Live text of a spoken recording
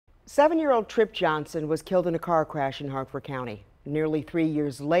7-year-old Trip Johnson was killed in a car crash in Harford County. Nearly 3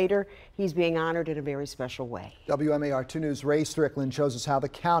 years later, he's being honored in a very special way. WMAR 2 News' Ray Strickland shows us how the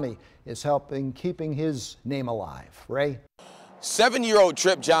county is helping keeping his name alive. Ray? 7-year-old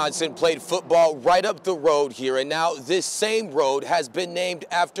Trip Johnson played football right up the road here, and now this same road has been named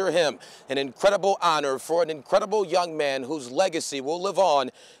after him. An incredible honor for an incredible young man whose legacy will live on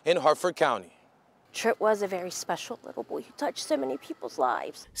in Harford County. Trip was a very special little boy who touched so many people's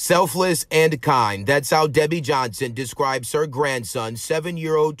lives. Selfless and kind. That's how Debbie Johnson describes her grandson,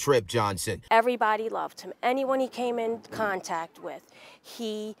 7-year-old Trip Johnson. Everybody loved him. Anyone he came in contact with,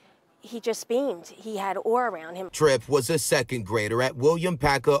 he just beamed. He had aura around him. Trip was a second grader at William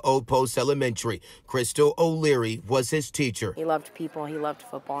Packer Old Post Elementary. Crystal O'Leary was his teacher. He loved people, he loved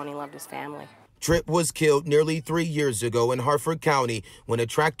football, and he loved his family. Trip was killed nearly 3 years ago in Harford County when a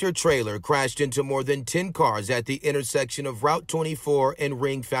tractor trailer crashed into more than 10 cars at the intersection of Route 24 and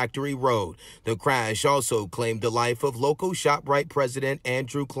Ring Factory Road. The crash also claimed the life of local ShopRite president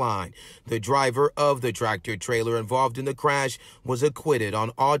Andrew Klein. The driver of the tractor trailer involved in the crash was acquitted on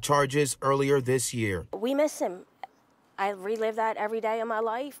all charges earlier this year. We miss him. I relive that every day of my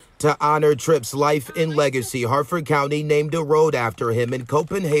life. To honor Trip's life and legacy, Harford County named a road after him in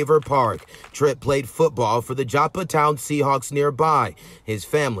Copenhagen Park. Trip played football for the Joppa town Seahawks nearby. His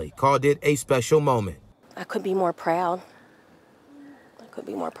family called it a special moment. I could be more proud. I could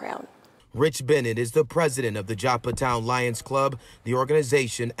be more proud. Rich Bennett is the president of the Joppa Town Lions Club. The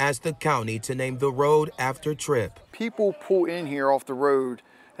organization asked the county to name the road after Trip. People pull in here off the road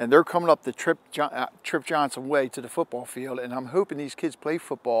and they're coming up the Trip Johnson way to the football field, and I'm hoping these kids play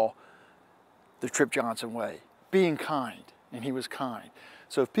football the Trip Johnson way, being kind, and he was kind.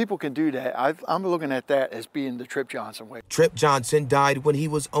 So if people can do that, I'm looking at that as being the Trip Johnson way. Trip Johnson died when he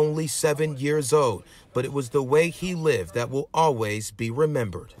was only 7 years old, but it was the way he lived that will always be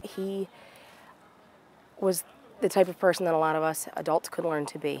remembered. He was the type of person that a lot of us adults could learn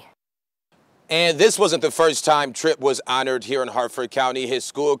to be. And this wasn't the first time Trip was honored here in Harford County. His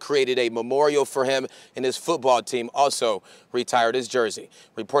school created a memorial for him, and his football team also retired his jersey.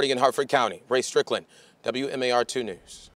 Reporting in Harford County, Ray Strickland, WMAR 2 News.